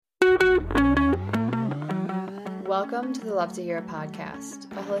Welcome to the Love to Hear podcast,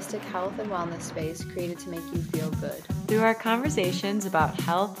 a holistic health and wellness space created to make you feel good. Through our conversations about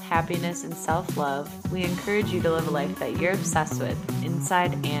health, happiness, and self-love, we encourage you to live a life that you're obsessed with,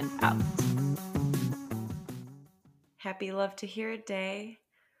 inside and out. Happy Love to Hear It Day.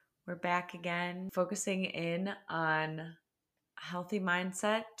 We're back again, focusing in on a healthy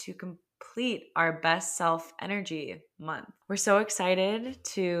mindset to complete our best self energy month. We're so excited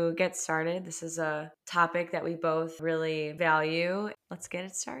to get started. This is a topic that we both really value. Let's get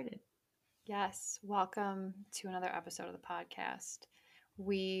it started. Yes, welcome to another episode of the podcast.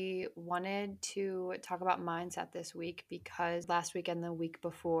 We wanted to talk about mindset this week because last week and the week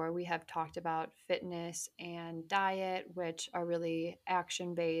before we have talked about fitness and diet, which are really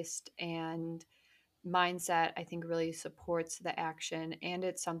action-based, and mindset, I think, really supports the action, and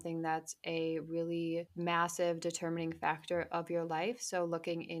it's something that's a really massive determining factor of your life. So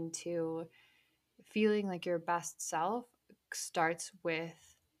looking into feeling like your best self starts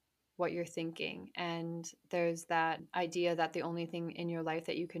with what you're thinking. And there's that idea that the only thing in your life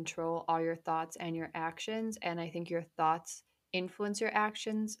that you control are your thoughts and your actions. And I think your thoughts influence your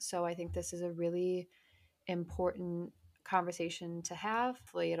actions. So I think this is a really important conversation to have.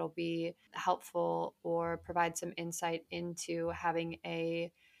 Hopefully, it'll be helpful or provide some insight into having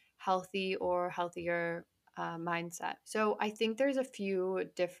a healthy or healthier mindset. So I think there's a few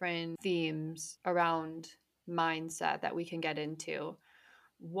different themes around mindset that we can get into.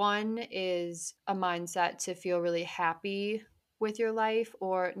 One is a mindset to feel really happy with your life,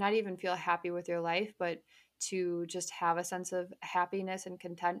 or not even feel happy with your life, but to just have a sense of happiness and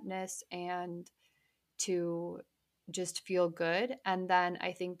contentness and to just feel good. And then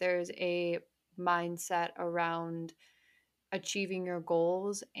I think there's a mindset around achieving your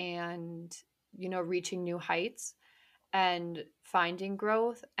goals and, reaching new heights and finding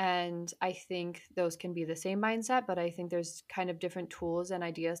growth. And I think those can be the same mindset, but I think there's kind of different tools and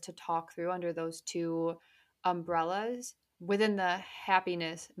ideas to talk through under those two umbrellas. Within the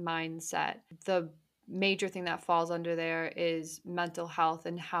happiness mindset, the major thing that falls under there is mental health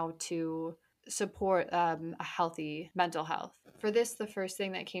and how to support a healthy mental health. For this, the first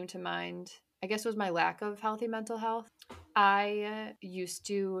thing that came to mind, I guess, was my lack of healthy mental health. I used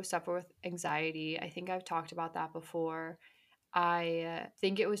to suffer with anxiety. I think I've talked about that before. I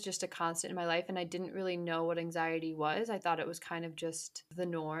think it was just a constant in my life, and I didn't really know what anxiety was. I thought it was kind of just the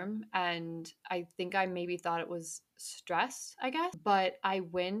norm, and I think I maybe thought it was stress, I guess. But I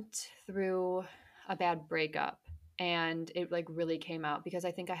went through a bad breakup, and it really came out because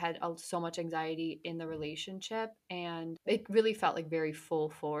I think I had so much anxiety in the relationship, and it really felt like very full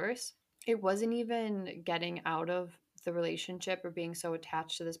force. It wasn't even getting out of the relationship or being so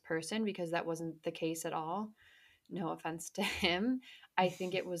attached to this person, because that wasn't the case at all. No offense to him. I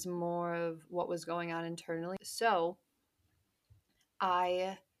think it was more of what was going on internally. So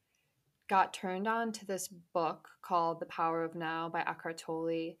I got turned on to this book called The Power of Now by Eckhart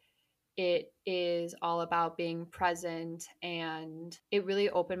Tolle. It is all about being present, and it really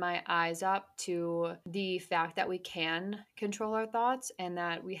opened my eyes up to the fact that we can control our thoughts and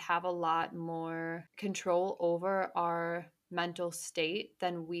that we have a lot more control over our mental state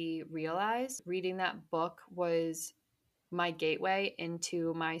than we realize. Reading that book was my gateway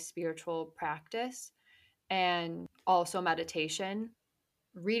into my spiritual practice and also meditation.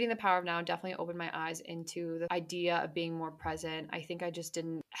 Reading The Power of Now definitely opened my eyes into the idea of being more present. I think I just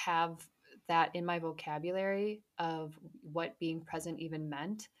didn't have that in my vocabulary of what being present even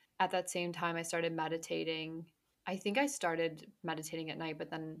meant. At that same time, I started meditating. I think I started meditating at night, but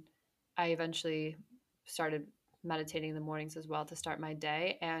then I eventually started meditating in the mornings as well to start my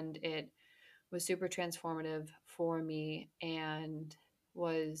day. And it was super transformative for me and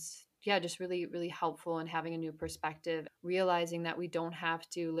was just really, really helpful in having a new perspective, realizing that we don't have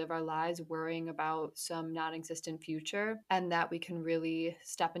to live our lives worrying about some non-existent future, and that we can really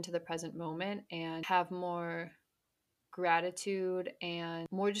step into the present moment and have more gratitude and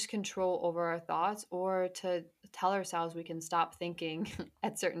more just control over our thoughts, or to tell ourselves we can stop thinking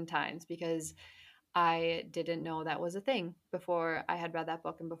at certain times, because I didn't know that was a thing before I had read that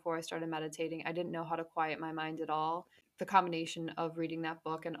book and before I started meditating. I didn't know how to quiet my mind at all. The combination of reading that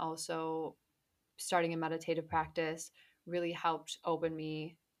book and also starting a meditative practice really helped open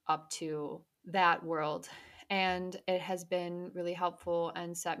me up to that world. And it has been really helpful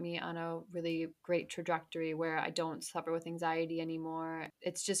and set me on a really great trajectory where I don't suffer with anxiety anymore.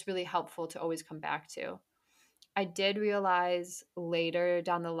 It's just really helpful to always come back to. I did realize later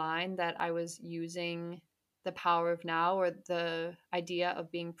down the line that I was using the power of now, or the idea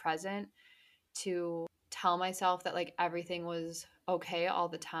of being present, to tell myself that everything was okay all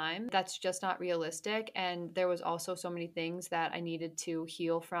the time. That's just not realistic. And there was also so many things that I needed to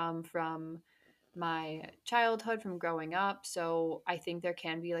heal from my childhood, from growing up. So I think there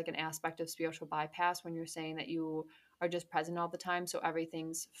can be like an aspect of spiritual bypass when you're saying that you are just present all the time, so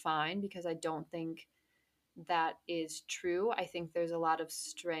everything's fine, because I don't think that is true. I think there's a lot of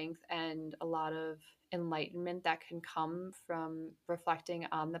strength and a lot of enlightenment that can come from reflecting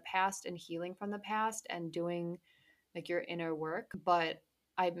on the past and healing from the past and doing like your inner work. But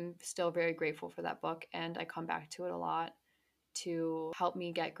I'm still very grateful for that book, and I come back to it a lot to help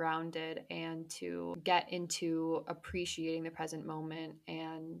me get grounded and to get into appreciating the present moment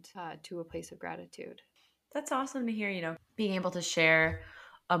and to a place of gratitude. That's awesome to hear, being able to share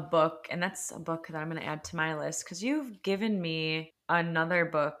a book. And that's a book that I'm going to add to my list because you've given me another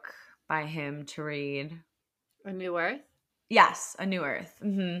book by him to read. A New Earth? Yes, A New Earth.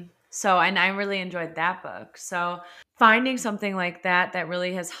 So, and I really enjoyed that book. So, finding something like that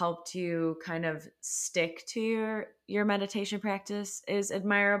really has helped you kind of stick to your meditation practice is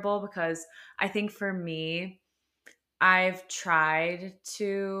admirable, because I think for me, I've tried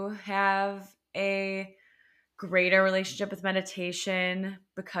to have a greater relationship with meditation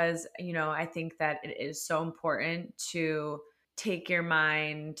because, I think that it is so important to take your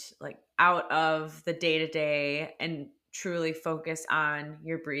mind like out of the day to day and truly focus on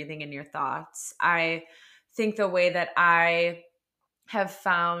your breathing and your thoughts. I think the way that I have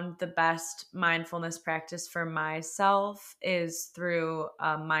found the best mindfulness practice for myself is through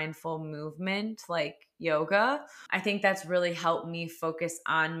mindful movement like yoga. I think that's really helped me focus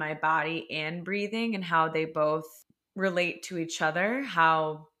on my body and breathing and how they both relate to each other,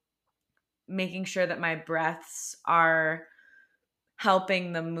 how making sure that my breaths are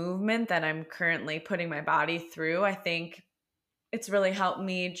helping the movement that I'm currently putting my body through. I think it's really helped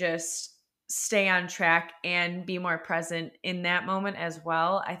me just stay on track and be more present in that moment as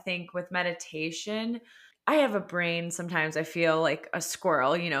well. I think with meditation, I have a brain sometimes I feel like a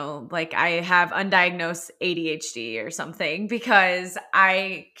squirrel, like I have undiagnosed ADHD or something, because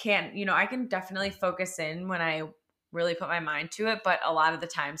I can't, I can definitely focus in when I really put my mind to it, but a lot of the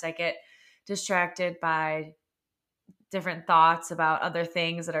times I get distracted by different thoughts about other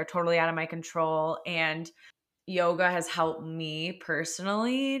things that are totally out of my control. And yoga has helped me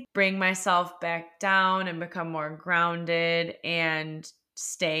personally bring myself back down and become more grounded and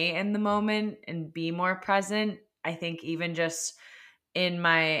stay in the moment and be more present. I think even just in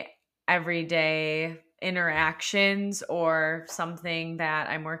my everyday interactions or something that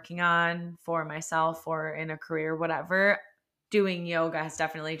I'm working on for myself or in a career, whatever, doing yoga has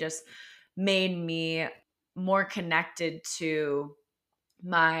definitely just made me more connected to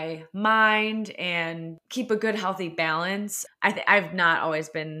my mind and keep a good healthy balance. I've not always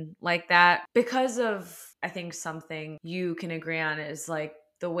been like that because of, I think something you can agree on is like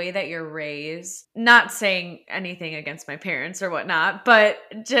the way that you're raised. Not saying anything against my parents or whatnot, but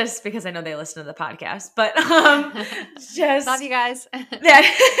just because I know they listen to the podcast, but just Love you guys.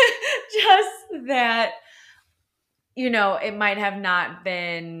 that just that it might have not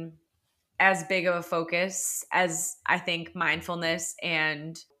been as big of a focus as I think mindfulness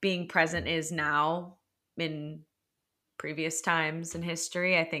and being present is now in previous times in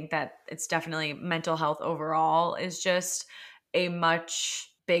history. I think that it's definitely mental health overall is just a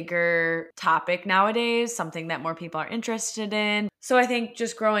much bigger topic nowadays, something that more people are interested in. So I think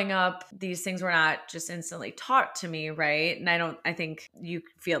just growing up, these things were not just instantly taught to me, right? And I think you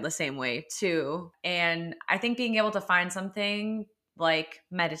feel the same way too. And I think being able to find something like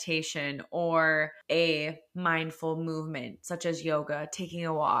meditation or a mindful movement such as yoga, taking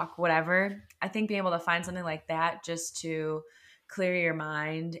a walk, whatever. I think being able to find something like that just to clear your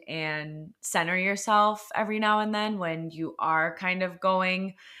mind and center yourself every now and then when you are kind of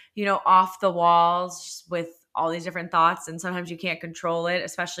going, off the walls with all these different thoughts, and sometimes you can't control it,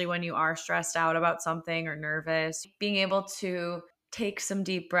 especially when you are stressed out about something or nervous. Being able to take some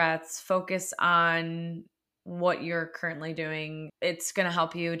deep breaths, focus on what you're currently doing. It's going to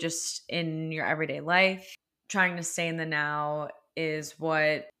help you just in your everyday life. Trying to stay in the now is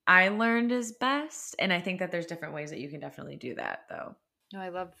what I learned is best. And I think that there's different ways that you can definitely do that though. No,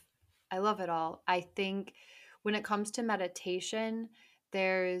 I love it all. I think when it comes to meditation,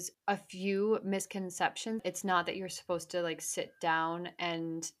 there's a few misconceptions. It's not that you're supposed to like sit down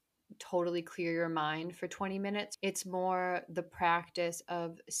and totally clear your mind for 20 minutes. It's more the practice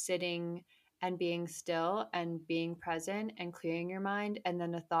of sitting and being still and being present and clearing your mind, and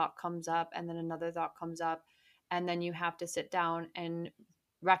then a thought comes up and then another thought comes up, and then you have to sit down and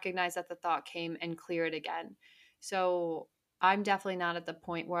recognize that the thought came and clear it again. So I'm definitely not at the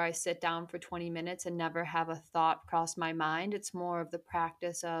point where I sit down for 20 minutes and never have a thought cross my mind. It's more of the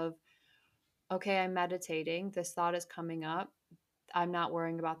practice of, okay, I'm meditating. This thought is coming up. I'm not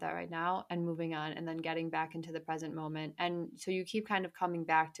worrying about that right now and moving on and then getting back into the present moment. And so you keep kind of coming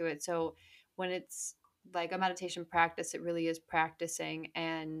back to it. So when it's like a meditation practice, it really is practicing.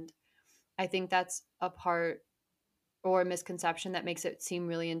 And I think that's a part or a misconception that makes it seem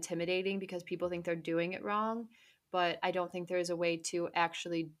really intimidating because people think they're doing it wrong. But I don't think there is a way to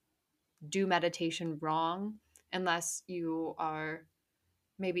actually do meditation wrong unless you are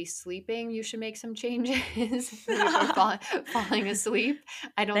maybe sleeping. You should make some changes or falling asleep.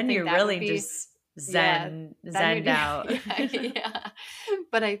 I don't Then think you're that would really be, just yeah, then zened you're, out. yeah, yeah.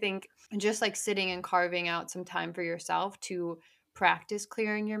 But I think just like sitting and carving out some time for yourself to practice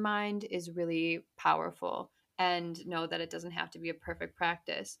clearing your mind is really powerful. And know that it doesn't have to be a perfect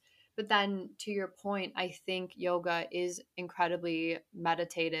practice. But then to your point, I think yoga is incredibly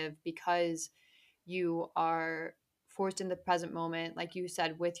meditative because you are forced in the present moment. Like you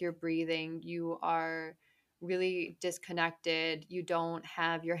said, with your breathing, you are really disconnected. You don't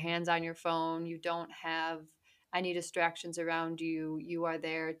have your hands on your phone. You don't have any distractions around you. You are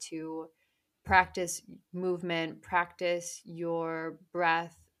there to practice movement, practice your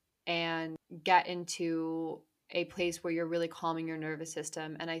breath, and get into a place where you're really calming your nervous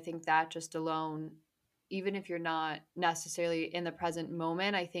system. And I think that just alone, even if you're not necessarily in the present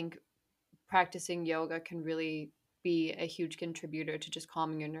moment, I think practicing yoga can really be a huge contributor to just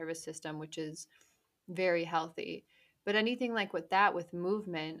calming your nervous system, which is very healthy. But anything like with that, with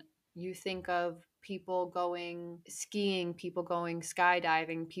movement, you think of people going skiing, people going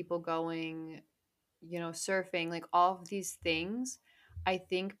skydiving, people going, surfing, like all of these things. I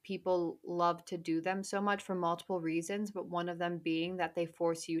think people love to do them so much for multiple reasons, but one of them being that they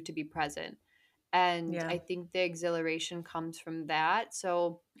force you to be present. And Yeah. I think the exhilaration comes from that.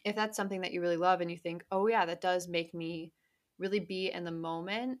 So if that's something that you really love and you think, oh yeah, that does make me really be in the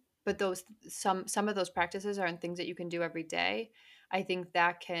moment, but those some of those practices aren't things that you can do every day, I think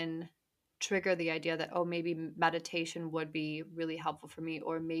that can trigger the idea that, oh, maybe meditation would be really helpful for me,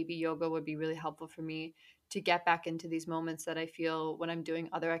 or maybe yoga would be really helpful for me to get back into these moments that I feel when I'm doing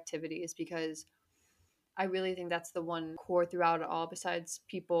other activities, because I really think that's the one core throughout it all, besides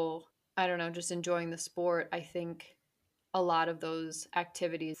people, I don't know, just enjoying the sport. I think a lot of those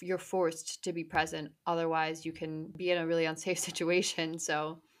activities, you're forced to be present. Otherwise, you can be in a really unsafe situation.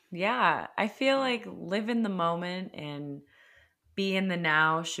 So, Yeah, I feel like live in the moment and be in the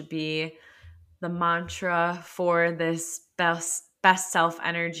now should be the mantra for this best self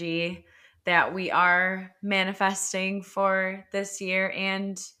energy that we are manifesting for this year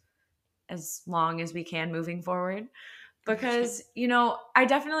and as long as we can moving forward. Because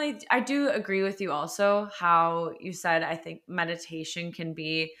I do agree with you also how you said I think meditation can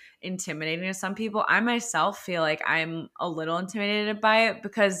be intimidating to some people. I myself feel like I'm a little intimidated by it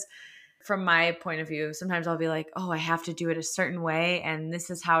because from my point of view, sometimes I'll be like, oh, I have to do it a certain way and this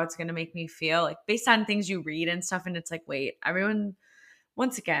is how it's going to make me feel, like based on things you read and stuff. And it's like, wait, everyone,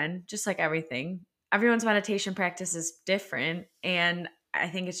 once again, just like everything, everyone's meditation practice is different. And I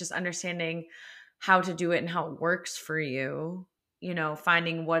think it's just understanding how to do it and how it works for you,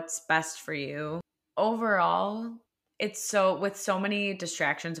 finding what's best for you. Overall, it's so, with so many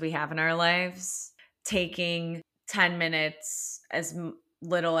distractions we have in our lives, taking 10 minutes, as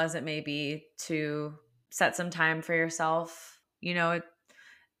little as it may be, to set some time for yourself, it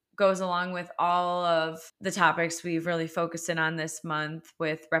goes along with all of the topics we've really focused in on this month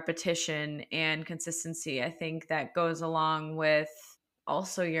with repetition and consistency. I think that goes along with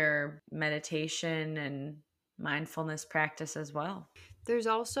also your meditation and mindfulness practice as well. there's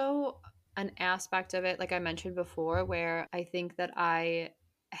also an aspect of it, like I mentioned before, where I think that I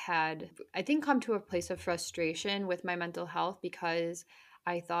think, come to a place of frustration with my mental health because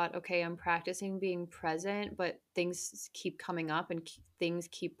I thought, okay, I'm practicing being present, but things keep coming up and things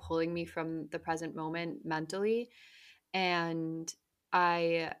keep pulling me from the present moment mentally. And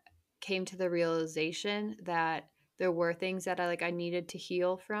I came to the realization that there were things that I needed to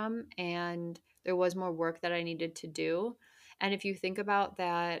heal from, and there was more work that I needed to do. And if you think about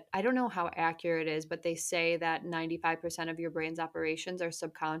that, I don't know how accurate it is, but they say that 95% of your brain's operations are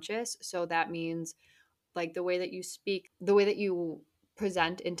subconscious. So that means like the way that you speak, the way that you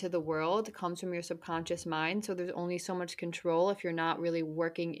present into the world comes from your subconscious mind. So there's only so much control if you're not really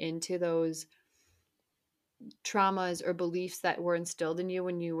working into those traumas or beliefs that were instilled in you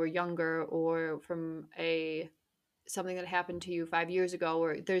when you were younger, or from a something that happened to you 5 years ago,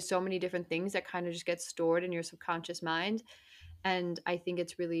 or there's so many different things that kind of just get stored in your subconscious mind. And I think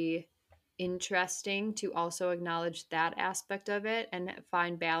it's really interesting to also acknowledge that aspect of it and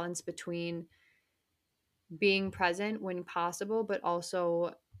find balance between being present when possible, but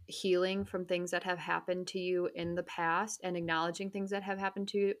also healing from things that have happened to you in the past and acknowledging things that have happened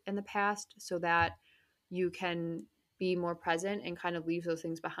to you in the past so that you can be more present and kind of leave those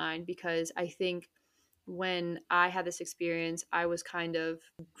things behind. Because I think when I had this experience, I was kind of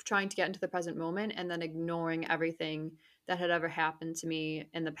trying to get into the present moment and then ignoring everything that had ever happened to me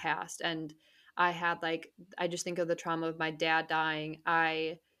in the past. And I had like, I just think of the trauma of my dad dying.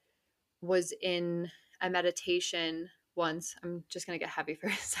 I was in a meditation once. I'm just going to get heavy for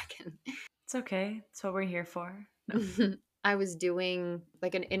a second. It's okay. It's what we're here for. No. I was doing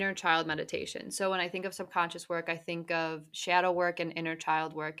like an inner child meditation. So when I think of subconscious work, I think of shadow work and inner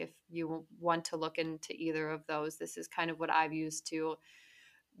child work. If you want to look into either of those, this is kind of what I've used to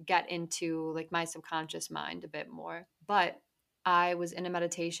get into like my subconscious mind a bit more. But I was in a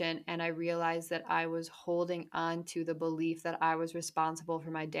meditation and I realized that I was holding on to the belief that I was responsible for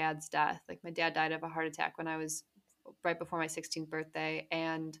my dad's death. Like my dad died of a heart attack when I was right before my 16th birthday.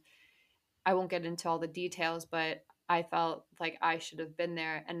 And I won't get into all the details, but I felt like I should have been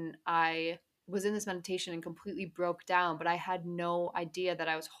there. And I was in this meditation and completely broke down, but I had no idea that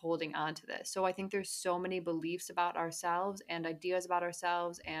I was holding on to this. So I think there's so many beliefs about ourselves and ideas about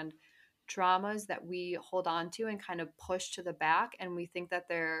ourselves and traumas that we hold on to and kind of push to the back. And we think that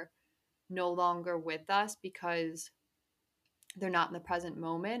they're no longer with us because they're not in the present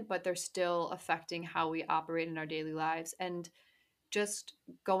moment, but they're still affecting how we operate in our daily lives. And just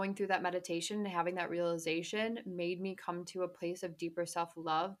going through that meditation and having that realization made me come to a place of deeper self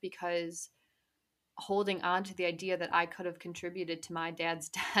love because holding on to the idea that I could have contributed to my dad's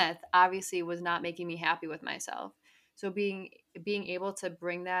death obviously was not making me happy with myself. So being able to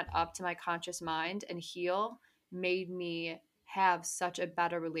bring that up to my conscious mind and heal made me have such a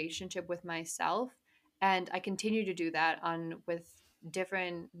better relationship with myself, and I continue to do that on with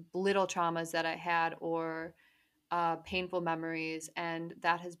different little traumas that I had or painful memories, and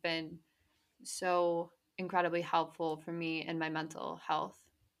that has been so incredibly helpful for me and my mental health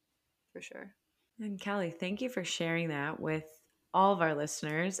for sure. And Kelly, thank you for sharing that with all of our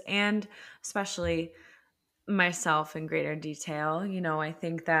listeners and especially myself in greater detail. I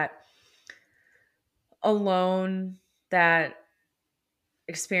think that alone, that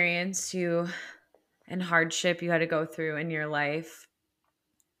experience you and hardship you had to go through in your life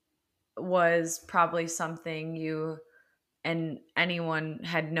was probably something you and anyone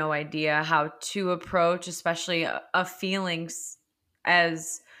had no idea how to approach, especially a feelings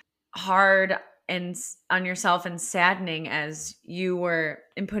as hard and on yourself and saddening as you were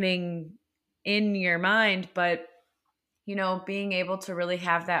inputting in your mind. But being able to really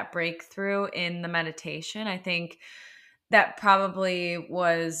have that breakthrough in the meditation, I think that probably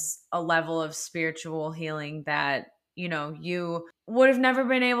was a level of spiritual healing that you would have never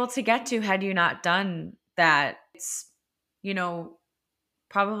been able to get to had you not done that. It's you know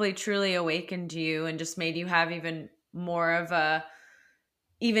probably truly awakened you and just made you have even more of a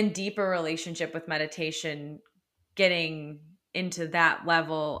even deeper relationship with meditation, getting into that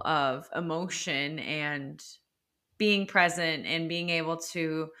level of emotion and being present and being able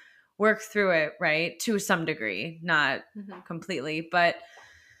to work through it, right? To some degree, not completely, but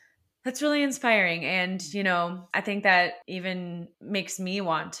that's really inspiring. And, I think that even makes me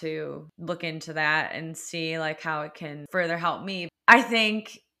want to look into that and see like how it can further help me. I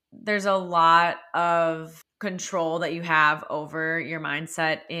think there's a lot of control that you have over your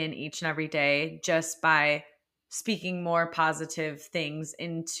mindset in each and every day just by speaking more positive things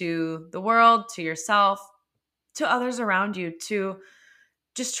into the world, to yourself, to others around you, to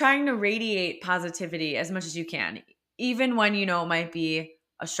just trying to radiate positivity as much as you can, even when it might be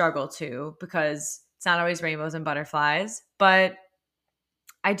a struggle too, because it's not always rainbows and butterflies. But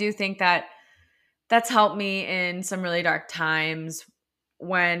I do think that that's helped me in some really dark times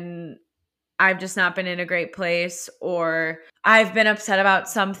when I've just not been in a great place or I've been upset about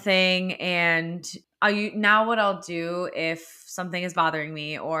something. And now what I'll do if something is bothering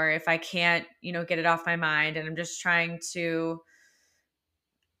me or if I can't, get it off my mind and I'm just trying to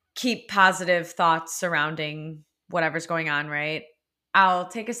keep positive thoughts surrounding whatever's going on, right? I'll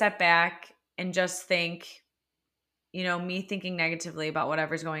take a step back and just think, me thinking negatively about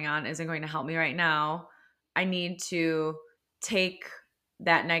whatever's going on isn't going to help me right now. I need to take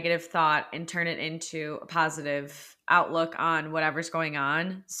that negative thought and turn it into a positive outlook on whatever's going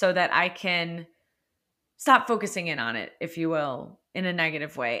on so that I can stop focusing in on it, if you will, in a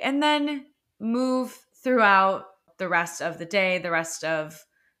negative way. And then move throughout the rest of the day, the rest of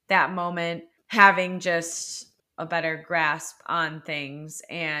that moment, having just a better grasp on things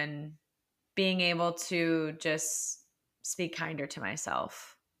and being able to just speak kinder to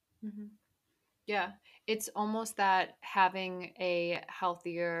myself. Mhm. Yeah. It's almost that having a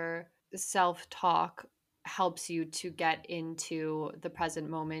healthier self talk helps you to get into the present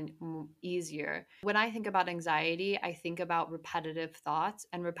moment easier. When I think about anxiety, I think about repetitive thoughts,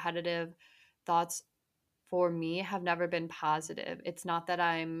 and repetitive thoughts for me have never been positive. It's not that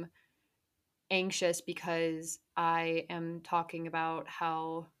I'm anxious because I am talking about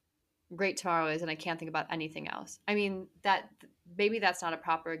how great tomorrow is and I can't think about anything else. I mean, that maybe that's not a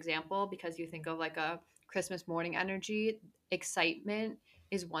proper example because you think of like a Christmas morning energy. Excitement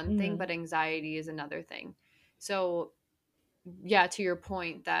is one thing, Mm-hmm. but anxiety is another thing. So, yeah, to your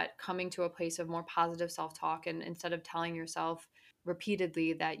point, that coming to a place of more positive self talk, and instead of telling yourself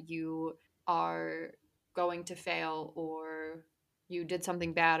repeatedly that you are going to fail or you did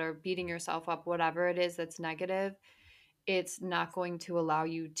something bad or beating yourself up, whatever it is that's negative, it's not going to allow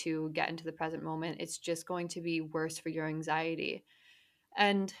you to get into the present moment. It's just going to be worse for your anxiety.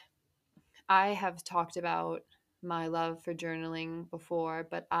 And I have talked about my love for journaling before,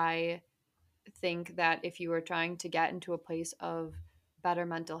 but I think that if you are trying to get into a place of better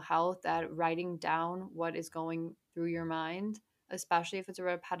mental health, that writing down what is going through your mind, especially if it's a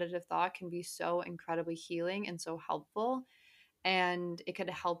repetitive thought, can be so incredibly healing and so helpful. And it could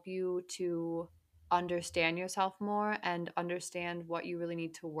help you to understand yourself more and understand what you really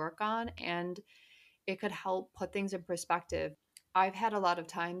need to work on. And it could help put things in perspective. I've had a lot of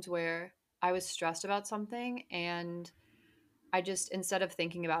times where I was stressed about something and I just, instead of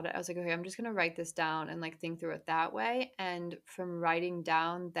thinking about it, I was like, okay, I'm just going to write this down and like think through it that way. And from writing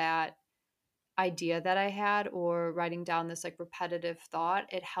down that idea that I had or writing down this like repetitive thought,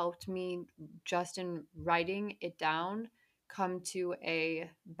 it helped me just in writing it down come to a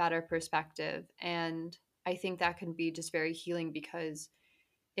better perspective. And I think that can be just very healing because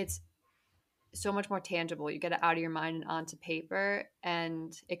it's so much more tangible. You get it out of your mind and onto paper,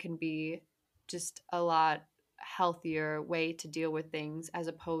 and it can be just a lot healthier way to deal with things as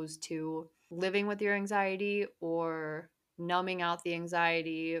opposed to living with your anxiety or numbing out the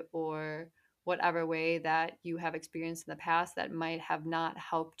anxiety or whatever way that you have experienced in the past that might have not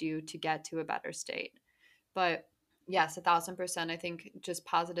helped you to get to a better state. But yes, 1,000%. I think just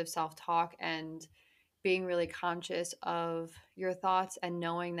positive self talk and being really conscious of your thoughts and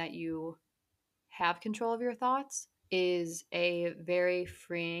knowing that you have control of your thoughts is a very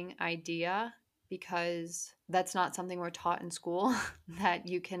freeing idea because that's not something we're taught in school that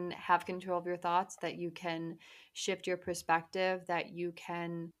you can have control of your thoughts, that you can shift your perspective, that you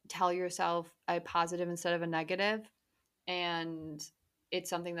can tell yourself a positive instead of a negative. And it's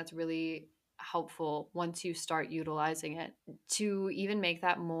something that's really helpful once you start utilizing it to even make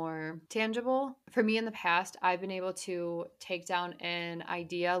that more tangible. For me in the past, I've been able to take down an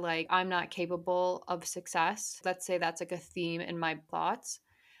idea like I'm not capable of success. Let's say that's like a theme in my thoughts.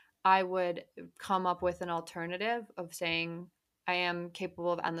 I would come up with an alternative of saying I am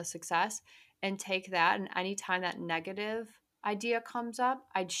capable of endless success and take that. And anytime that negative idea comes up,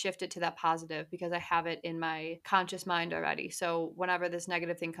 I'd shift it to that positive because I have it in my conscious mind already. So whenever this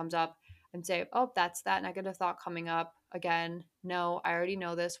negative thing comes up, and say, oh, that's that negative thought coming up again. No, I already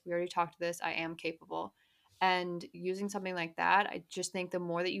know this. We already talked to this. I am capable. And using something like that, I just think the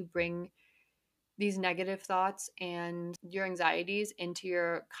more that you bring these negative thoughts and your anxieties into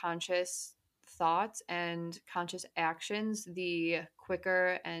your conscious thoughts and conscious actions, the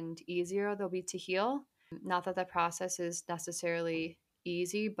quicker and easier they'll be to heal. Not that that process is necessarily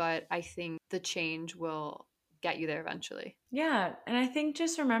easy, but I think the change will get you there eventually. Yeah. And I think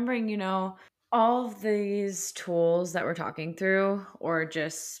just remembering, all of these tools that we're talking through, or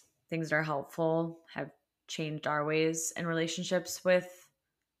just things that are helpful, have changed our ways and relationships with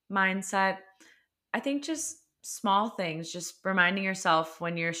mindset. I think just small things, just reminding yourself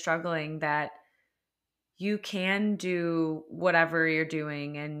when you're struggling that you can do whatever you're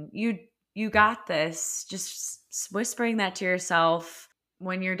doing and you got this. Just whispering that to yourself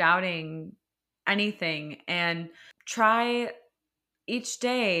when you're doubting anything, and try each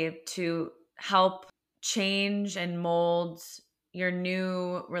day to help change and mold your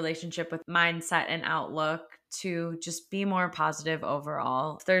new relationship with mindset and outlook to just be more positive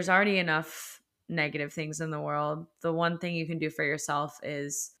overall. If there's already enough negative things in the world, the one thing you can do for yourself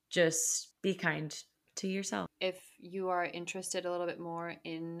is just be kind to yourself. If you are interested a little bit more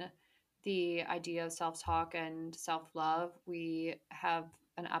in the idea of self talk and self love, we have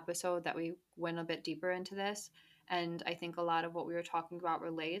an episode that we went a bit deeper into this. And I think a lot of what we were talking about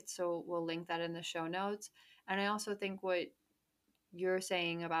relates. So we'll link that in the show notes. And I also think what you're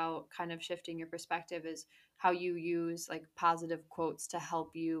saying about kind of shifting your perspective is how you use like positive quotes to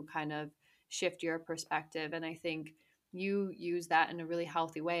help you kind of shift your perspective. And I think you use that in a really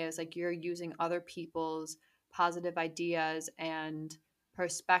healthy way. It's like you're using other people's positive ideas and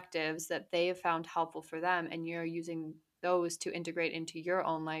perspectives that they have found helpful for them, and you're using those to integrate into your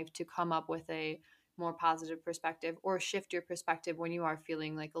own life to come up with a more positive perspective or shift your perspective when you are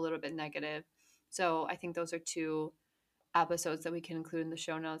feeling like a little bit negative. So I think those are two episodes that we can include in the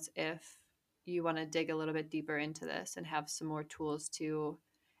show notes if you want to dig a little bit deeper into this and have some more tools to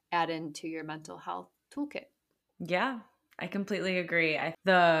add into your mental health toolkit. Yeah, I completely agree.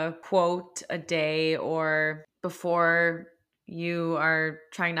 The quote a day or before you are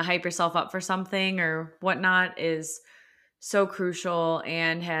trying to hype yourself up for something or whatnot is so crucial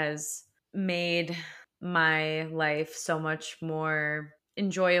and has made my life so much more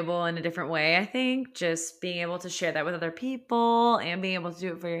enjoyable in a different way. I think just being able to share that with other people and being able to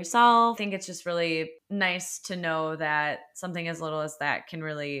do it for yourself. I think it's just really nice to know that something as little as that can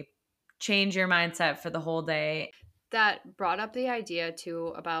really change your mindset for the whole day. That brought up the idea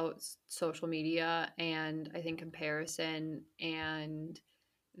too about social media and I think comparison and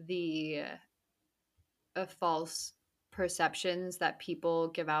the false perceptions that people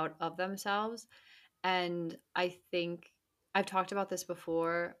give out of themselves. And I think I've talked about this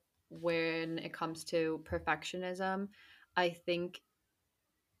before when it comes to perfectionism. I think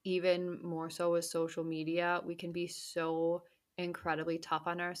even more so with social media, we can be so incredibly tough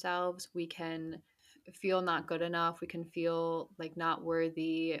on ourselves. We can feel not good enough. We can feel like not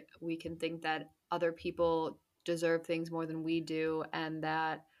worthy. We can think that other people deserve things more than we do and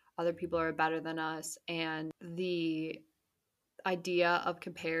that other people are better than us. And the idea of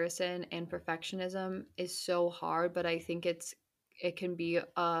comparison and perfectionism is so hard, but I think it can be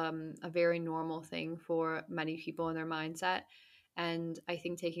a very normal thing for many people in their mindset. And I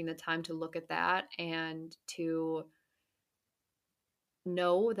think taking the time to look at that and to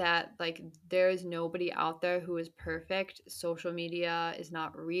know that like there is nobody out there who is perfect. Social media is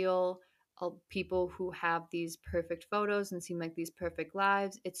not real. People who have these perfect photos and seem like these perfect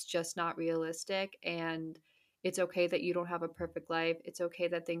lives, it's just not realistic. And it's okay that you don't have a perfect life. It's okay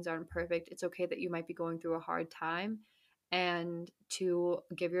that things aren't perfect. It's okay that you might be going through a hard time. And to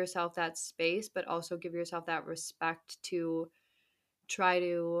give yourself that space, but also give yourself that respect to try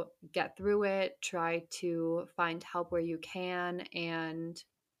to get through it, try to find help where you can, and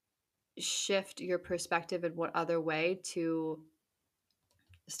shift your perspective in what other way to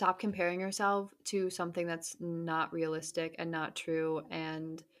stop comparing yourself to something that's not realistic and not true,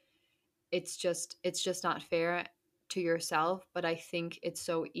 and it's just not fair to yourself. But I think it's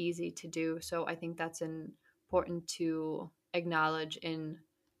so easy to do, so I think that's important to acknowledge in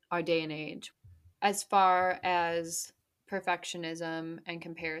our day and age. As far as perfectionism and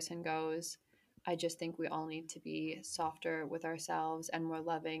comparison goes, I just think we all need to be softer with ourselves and more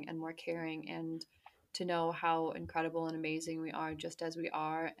loving and more caring, and to know how incredible and amazing we are just as we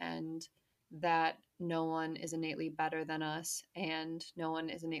are, and that no one is innately better than us and no one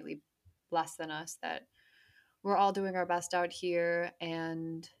is innately less than us, that we're all doing our best out here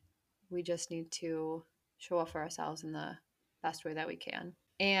and we just need to show up for ourselves in the best way that we can.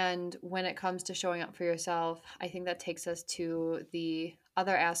 And when it comes to showing up for yourself, I think that takes us to the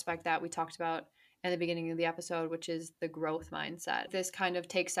other aspect that we talked about in the beginning of the episode, which is the growth mindset. This kind of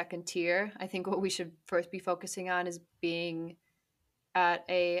takes second tier. I think what we should first be focusing on is being at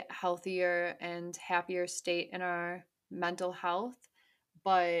a healthier and happier state in our mental health.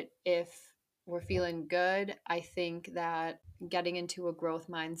 But if we're feeling good, I think that getting into a growth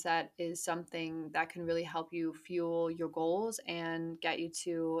mindset is something that can really help you fuel your goals and get you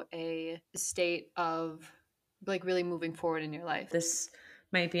to a state of like really moving forward in your life. This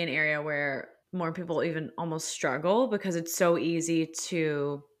might be an area where more people even almost struggle because it's so easy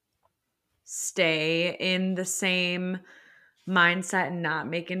to stay in the same mindset and not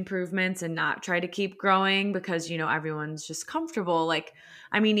make improvements and not try to keep growing because everyone's just comfortable. Like,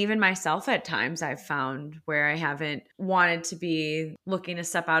 I mean, even myself at times I've found where I haven't wanted to be looking to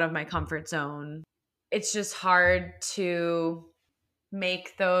step out of my comfort zone. It's just hard to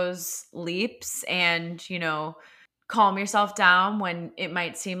make those leaps and calm yourself down when it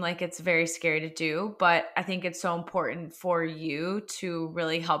might seem like it's very scary to do. But I think it's so important for you to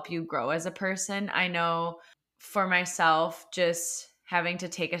really help you grow as a person. I know for myself, just having to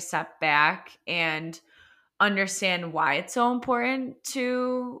take a step back and understand why it's so important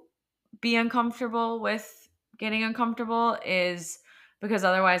to be uncomfortable with getting uncomfortable is because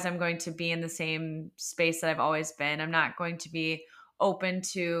otherwise I'm going to be in the same space that I've always been. I'm not going to be open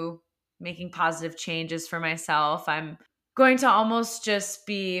to making positive changes for myself. I'm going to almost just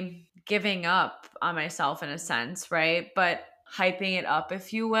be giving up on myself in a sense, right? But hyping it up,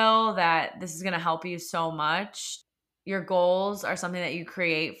 if you will, that this is going to help you so much. Your goals are something that you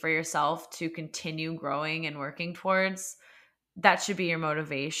create for yourself to continue growing and working towards. That should be your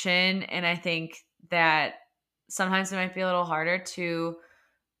motivation. And I think that sometimes it might be a little harder to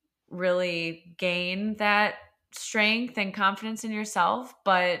really gain that strength and confidence in yourself,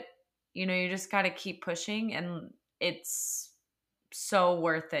 but you just got to keep pushing, and it's so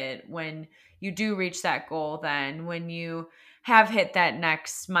worth it when you do reach that goal, then when you have hit that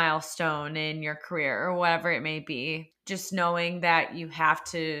next milestone in your career or whatever it may be, just knowing that you have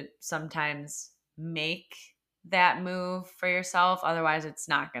to sometimes make that move for yourself, otherwise it's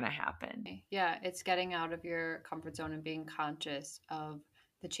not going to happen. Yeah, it's getting out of your comfort zone and being conscious of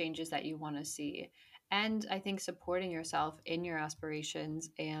the changes that you want to see. And I think supporting yourself in your aspirations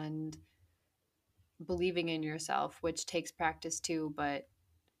and believing in yourself, which takes practice too, but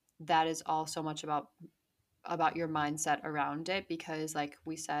that is all so much about your mindset around it, because like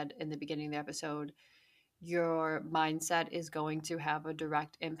we said in the beginning of the episode, your mindset is going to have a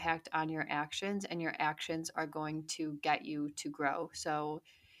direct impact on your actions, and your actions are going to get you to grow. So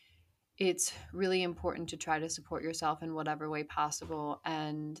it's really important to try to support yourself in whatever way possible.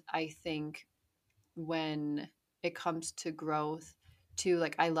 And I think when it comes to growth, too,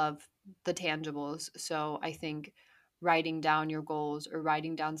 like I love the tangibles. So I think writing down your goals or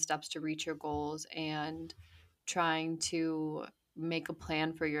writing down steps to reach your goals and trying to make a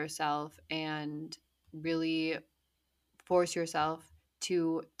plan for yourself and really force yourself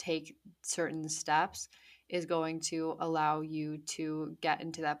to take certain steps is going to allow you to get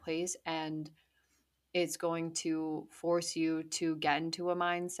into that place, and it's going to force you to get into a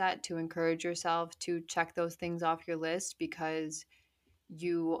mindset to encourage yourself to check those things off your list, because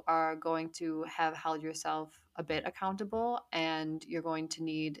you are going to have held yourself a bit accountable, and you're going to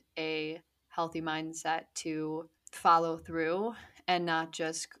need a healthy mindset to follow through and not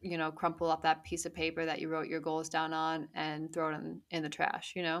just, crumple up that piece of paper that you wrote your goals down on and throw it in the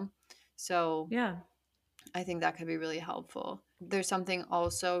trash. So Yeah. I think that could be really helpful. There's something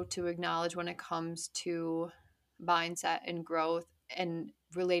also to acknowledge when it comes to mindset and growth, and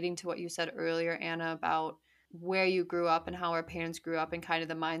relating to what you said earlier, Anna, about where you grew up and how our parents grew up and kind of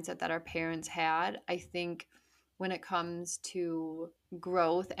the mindset that our parents had. I think when it comes to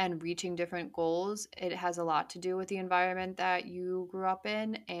growth and reaching different goals, it has a lot to do with the environment that you grew up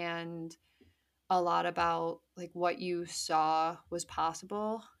in, and a lot about like what you saw was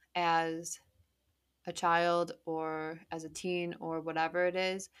possible as a child or as a teen or whatever it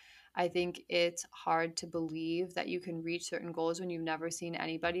is. I think it's hard to believe that you can reach certain goals when you've never seen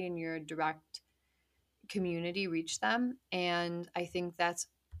anybody in your direct community reach them. And I think that's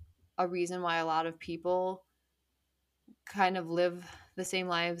a reason why a lot of people kind of live the same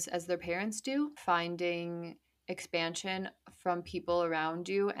lives as their parents do, finding expansion from people around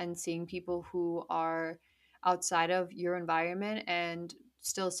you and seeing people who are outside of your environment and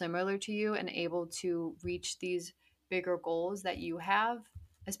still similar to you and able to reach these bigger goals that you have,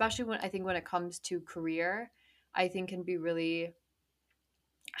 especially when it comes to career, I think can be really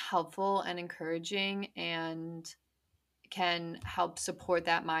helpful and encouraging, and can help support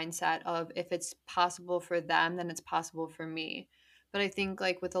that mindset of if it's possible for them, then it's possible for me. But I think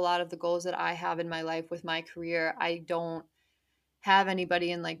like with a lot of the goals that I have in my life with my career, I don't have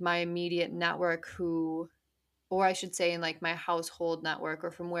anybody in like my immediate network who, or I should say in like my household network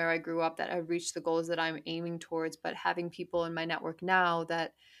or from where I grew up, that have reached the goals that I'm aiming towards. But having people in my network now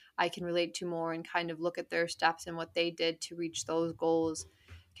that I can relate to more and kind of look at their steps and what they did to reach those goals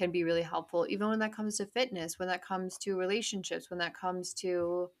can be really helpful, even when that comes to fitness, when that comes to relationships, when that comes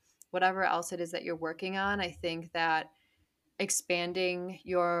to whatever else it is that you're working on. I think that expanding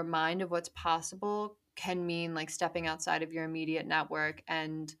your mind of what's possible can mean like stepping outside of your immediate network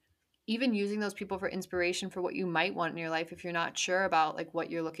and even using those people for inspiration for what you might want in your life. If you're not sure about like what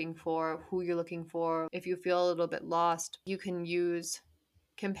you're looking for, who you're looking for, if you feel a little bit lost, you can use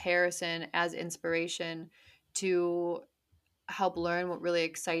comparison as inspiration to help learn what really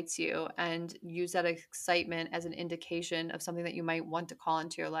excites you and use that excitement as an indication of something that you might want to call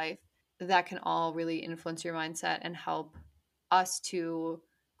into your life. That can all really influence your mindset and help us to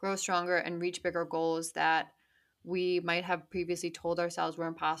grow stronger and reach bigger goals that we might have previously told ourselves were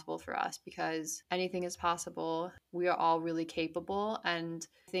impossible for us, because anything is possible. We are all really capable. And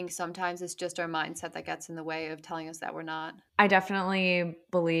I think sometimes it's just our mindset that gets in the way of telling us that we're not. I definitely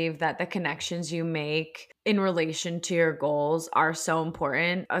believe that the connections you make in relation to your goals are so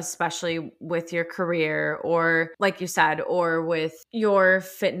important, especially with your career or, like you said, or with your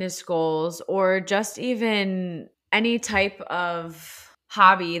fitness goals, or just even any type of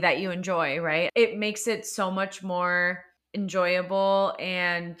hobby that you enjoy, right? It makes it so much more enjoyable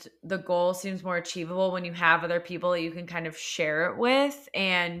and the goal seems more achievable when you have other people that you can kind of share it with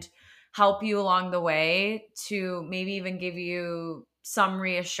and help you along the way, to maybe even give you some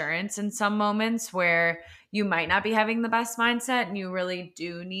reassurance in some moments where you might not be having the best mindset and you really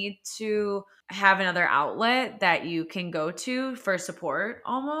do need to have another outlet that you can go to for support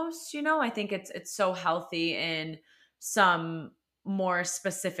almost. I think it's so healthy in some more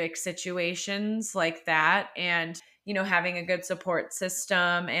specific situations like that, and having a good support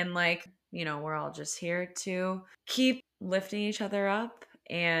system, and we're all just here to keep lifting each other up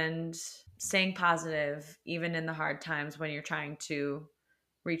and staying positive even in the hard times when you're trying to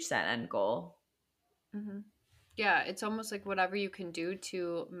reach that end goal. Mm-hmm. Yeah, it's almost like whatever you can do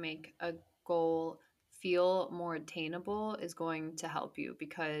to make a goal feel more attainable is going to help you,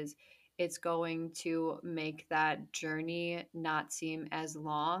 because it's going to make that journey not seem as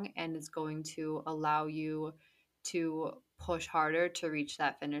long, and it's going to allow you to push harder to reach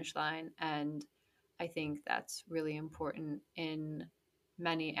that finish line. And I think that's really important in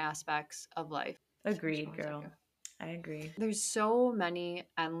many aspects of life. Just Agreed, one second. girl. I agree. There's so many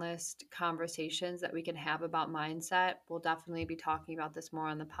endless conversations that we can have about mindset. We'll definitely be talking about this more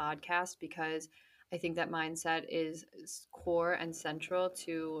on the podcast, because I think that mindset is core and central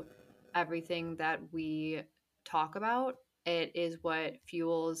to everything that we talk about. It is what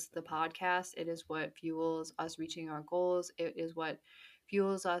fuels the podcast. It is what fuels us reaching our goals. It is what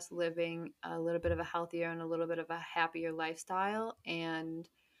fuels us living a little bit of a healthier and a little bit of a happier lifestyle. And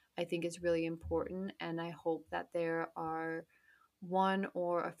I think it's really important. And I hope that there are one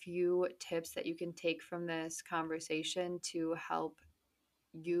or a few tips that you can take from this conversation to help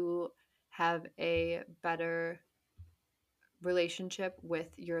you have a better relationship with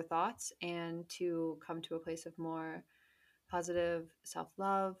your thoughts, and to come to a place of more positive self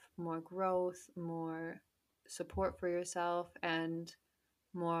love, more growth, more support for yourself, and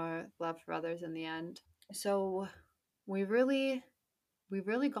more love for others in the end. So, we really we've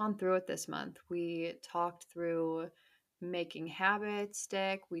really gone through it this month. We talked through making habits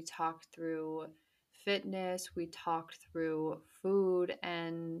stick, we talked through fitness, we talked through food,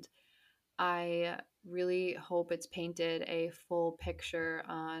 and I really hope it's painted a full picture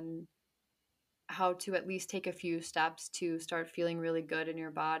on how to at least take a few steps to start feeling really good in your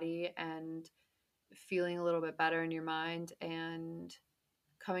body, and feeling a little bit better in your mind, and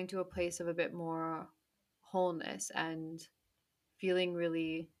coming to a place of a bit more wholeness, and feeling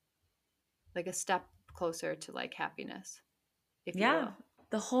really like a step closer to like happiness, if you Yeah. will.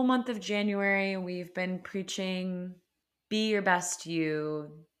 The whole month of January, we've been preaching be your best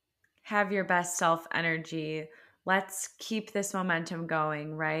you, have your best self energy. Let's keep this momentum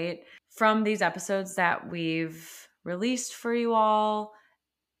going, right? From these episodes that we've released for you all,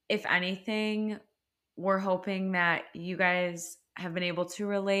 if anything, we're hoping that you guys have been able to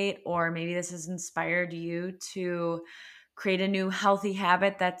relate, or maybe this has inspired you to create a new healthy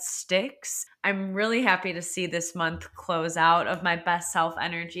habit that sticks. I'm really happy to see this month close out of my best self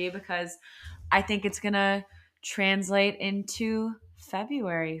energy, because I think it's going to translate into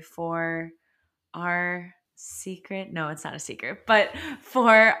February for our secret. No, it's not a secret, but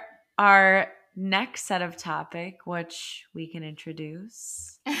for our next set of topic, which we can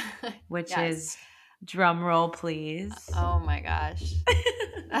introduce, which Yes. is drum roll, please. Oh my gosh.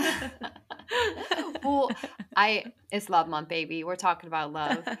 Well, it's love month, baby. We're talking about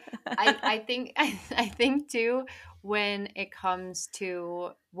love. I think I think too, when it comes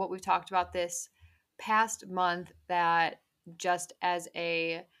to what we've talked about this past month, that just as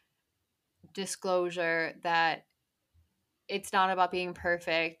a disclosure, that it's not about being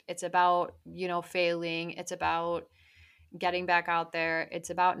perfect. It's about, failing. It's about getting back out there. It's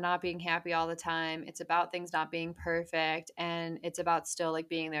about not being happy all the time. It's about things not being perfect. And it's about still like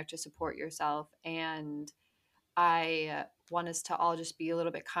being there to support yourself. And I want us to all just be a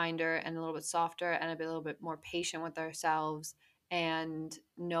little bit kinder and a little bit softer and a little bit more patient with ourselves, and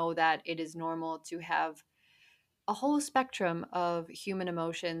know that it is normal to have a whole spectrum of human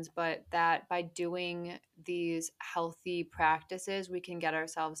emotions, but that by doing these healthy practices, we can get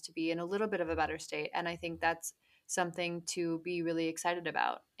ourselves to be in a little bit of a better state. And I think that's something to be really excited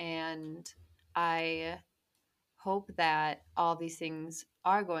about. And I hope that all these things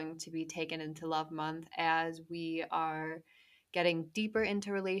are going to be taken into Love Month, as we are getting deeper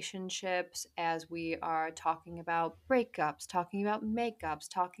into relationships, as we are talking about breakups, talking about makeups,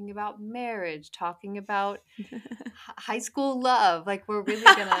 talking about marriage, talking about high school love. Like we're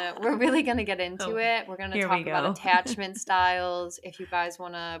really gonna get into Oh, it. We're gonna here we talk about go. attachment styles. If you guys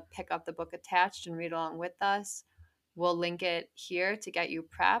want to pick up the book Attached and read along with us, we'll link it here to get you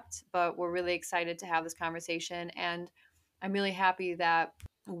prepped. But we're really excited to have this conversation, and I'm really happy that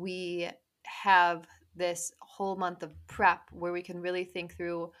we have this whole month of prep where we can really think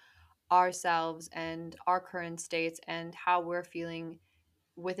through ourselves and our current states and how we're feeling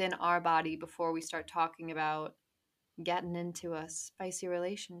within our body before we start talking about getting into a spicy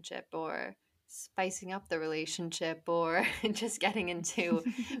relationship or spicing up the relationship or just getting into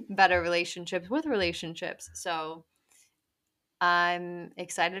better relationships with relationships. So I'm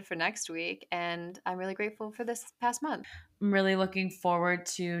excited for next week and I'm really grateful for this past month. I'm really looking forward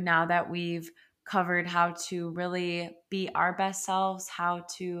to, now that we've covered how to really be our best selves, how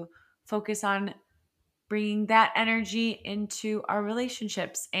to focus on bringing that energy into our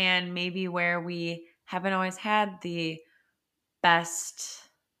relationships, and maybe where we haven't always had the best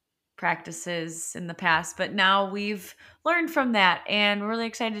practices in the past, but now we've learned from that, and we're really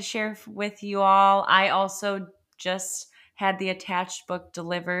excited to share with you all. I also just had the attached book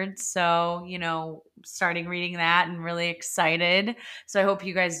delivered, so starting reading that and really excited. So I hope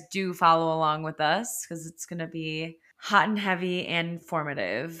you guys do follow along with us, because it's going to be hot and heavy and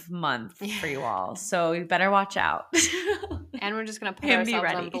informative month for you all, so you better watch out. And we're just going to put And be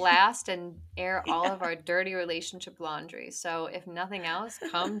ourselves ready. on blast and air all of our dirty relationship laundry. So if nothing else,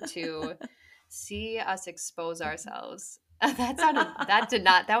 come to see us expose ourselves.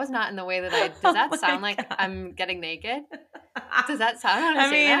 That was not in the way that does that sound like God. I'm getting naked? Does that sound how I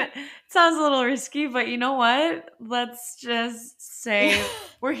say that? It sounds a little risky, but you know what? Let's just say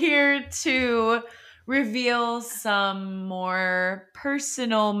we're here to reveal some more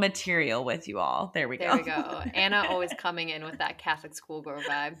personal material with you all. There we go. There we go. Anna always coming in with that Catholic schoolgirl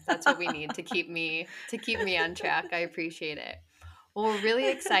vibe. That's what we need to keep me on track. I appreciate it. Well, we're really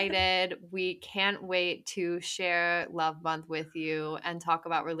excited. We can't wait to share Love Month with you and talk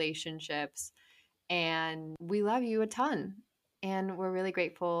about relationships. And we love you a ton. And we're really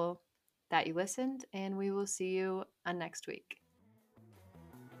grateful that you listened. And we will see you on next week.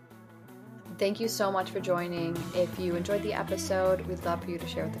 Thank you so much for joining. If you enjoyed the episode, we'd love for you to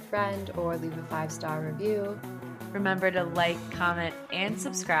share with a friend or leave a 5-star review. Remember to like, comment, and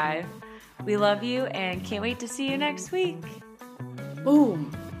subscribe. We love you and can't wait to see you next week.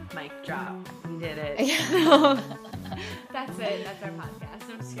 Boom. Mic drop. We did it. Yeah. That's it. That's our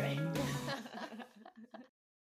podcast. I'm just kidding.